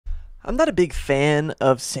I'm not a big fan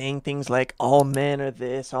of saying things like all men are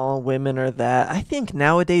this, all women are that. I think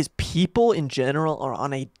nowadays people in general are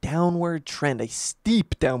on a downward trend, a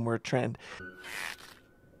steep downward trend.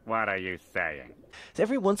 What are you saying? So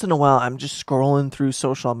every once in a while, I'm just scrolling through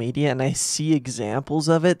social media and I see examples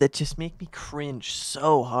of it that just make me cringe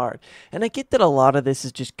so hard. And I get that a lot of this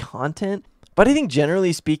is just content, but I think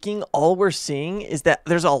generally speaking, all we're seeing is that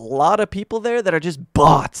there's a lot of people there that are just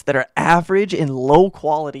bots, that are average and low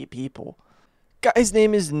quality people. Guy's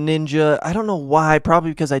name is Ninja. I don't know why,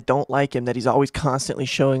 probably because I don't like him, that he's always constantly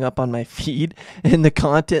showing up on my feed and the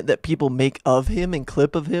content that people make of him and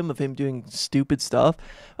clip of him doing stupid stuff.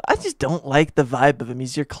 I just don't like the vibe of him.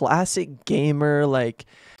 He's your classic gamer, like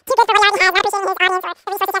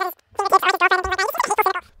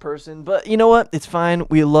person. But you know what? It's fine.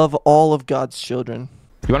 We love all of God's children.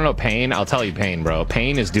 You want to know pain? I'll tell you pain, bro.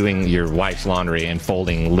 Pain is doing your wife's laundry and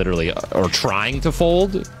folding literally, or trying to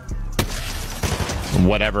fold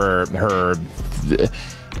whatever her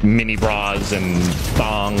mini bras and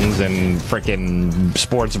thongs and freaking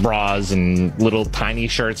sports bras and little tiny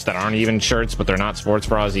shirts that aren't even shirts, but they're not sports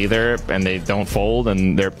bras either, and they don't fold,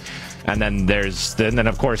 and then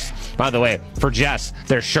of course, by the way, for Jess,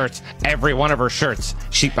 there's shirts, every one of her shirts,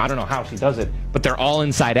 I don't know how she does it, but they're all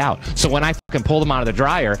inside out. So when I fucking pull them out of the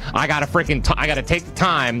dryer, I gotta take the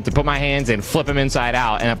time to put my hands in, flip them inside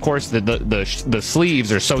out, and of course the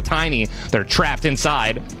sleeves are so tiny, they're trapped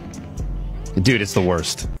inside. Dude, it's the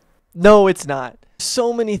worst. No, it's not.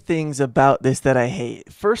 So many things about this that I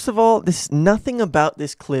hate. First of all, nothing about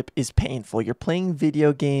this clip is painful. You're playing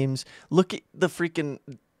video games. Look at the freaking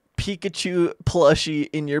Pikachu plushie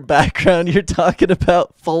in your background. You're talking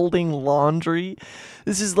about folding laundry.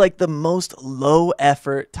 This is like the most low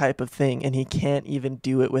effort type of thing, and he can't even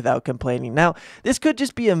do it without complaining. Now, this could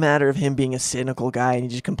just be a matter of him being a cynical guy and he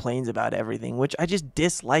just complains about everything, which I just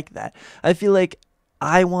dislike that. I feel like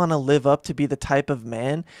I want to live up to be the type of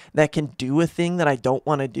man that can do a thing that I don't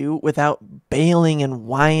want to do without bailing and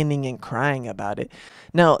whining and crying about it.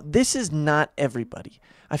 Now, this is not everybody.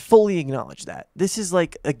 I fully acknowledge that. This is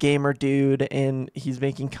like a gamer dude and he's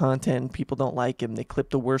making content and people don't like him. They clip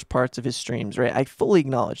the worst parts of his streams, right? I fully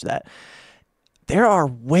acknowledge that. There are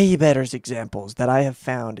way better examples that I have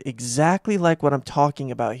found exactly like what I'm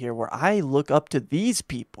talking about here, where I look up to these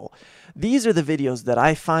people. These are the videos that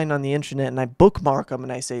I find on the internet and I bookmark them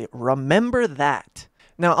and I say, remember that.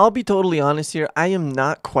 Now, I'll be totally honest here. I am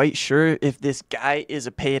not quite sure if this guy is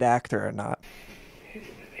a paid actor or not.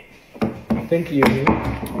 Thank you.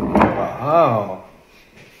 Wow.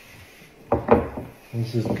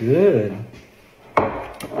 This is good.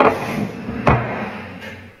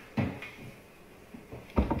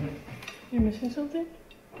 You're missing something?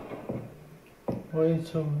 Why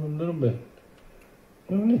it's a little bit?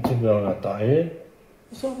 You don't need to go on a diet.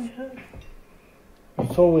 That's all we had.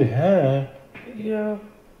 That's all we had. Yeah,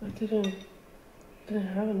 I didn't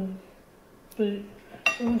have enough. But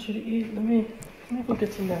I want you to eat. Let me go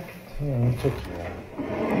get some napkins. Yeah, it's okay.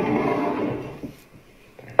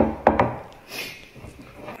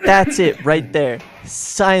 That's it right there.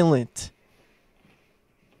 Silent.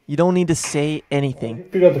 You don't need to say anything.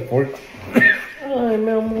 Pick up the fork. Ay,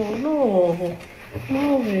 mi amor, no.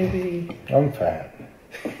 No, baby. I'm fat.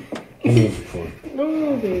 You need the fork.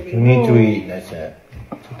 No, baby. You need to eat. That's it.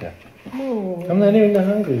 It's okay. No. I'm not even that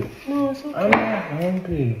hungry. No, it's okay. I'm not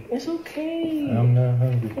hungry. It's okay. I'm not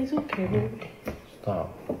hungry. It's okay, baby.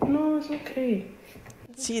 Stop. No, it's okay.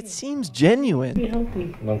 See, it seems genuine. Be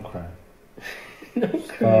healthy. Don't cry. Don't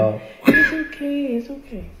cry. It's okay. It's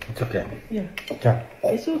okay. It's okay. Yeah. Yeah.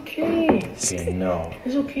 It's okay. Okay, no.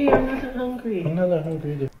 It's okay. I'm not that hungry. I'm not that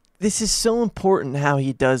hungry either. This is so important how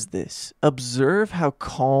he does this. Observe how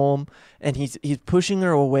calm, and he's pushing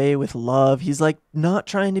her away with love. He's like not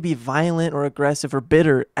trying to be violent or aggressive or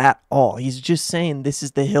bitter at all. He's just saying, this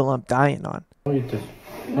is the hill I'm dying on. I'll eat this.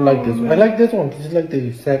 I like this one. I like this one. This is like the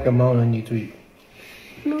exact amount I need to eat.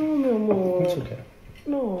 No, mi amor. It's okay.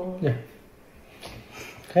 No. Yeah.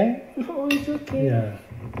 Okay? No, it's okay. Yeah.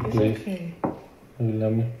 It's Please. okay. You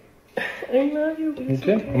love me? I love you, but it's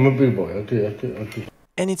Okay? okay. I'm a big boy. Okay.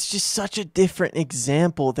 And it's just such a different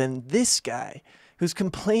example than this guy who's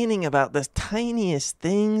complaining about the tiniest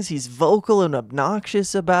things. He's vocal and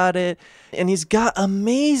obnoxious about it. And he's got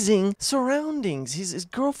amazing surroundings. His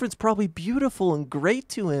girlfriend's probably beautiful and great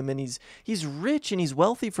to him. And he's rich and he's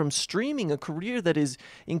wealthy from streaming, a career that is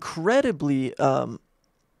incredibly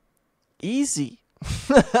easy.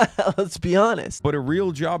 Let's be honest. But a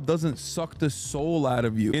real job doesn't suck the soul out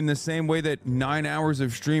of you in the same way that 9 hours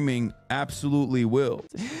of streaming absolutely will.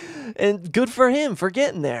 And good for him for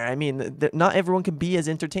getting there. I mean, not everyone can be as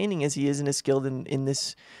entertaining as he is and as skilled in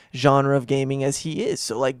this genre of gaming as he is.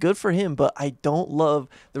 So, like, good for him. But I don't love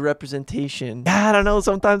the representation. I don't know.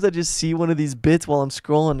 Sometimes I just see one of these bits while I'm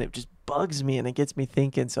scrolling. It just bugs me and it gets me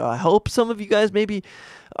thinking. So I hope some of you guys maybe,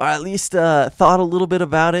 or at least thought a little bit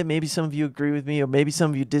about it. Maybe some of you agree with me, or maybe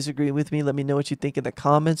some of you disagree with me. Let me know what you think in the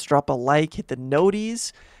comments. Drop a like, hit the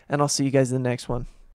noties, and I'll see you guys in the next one.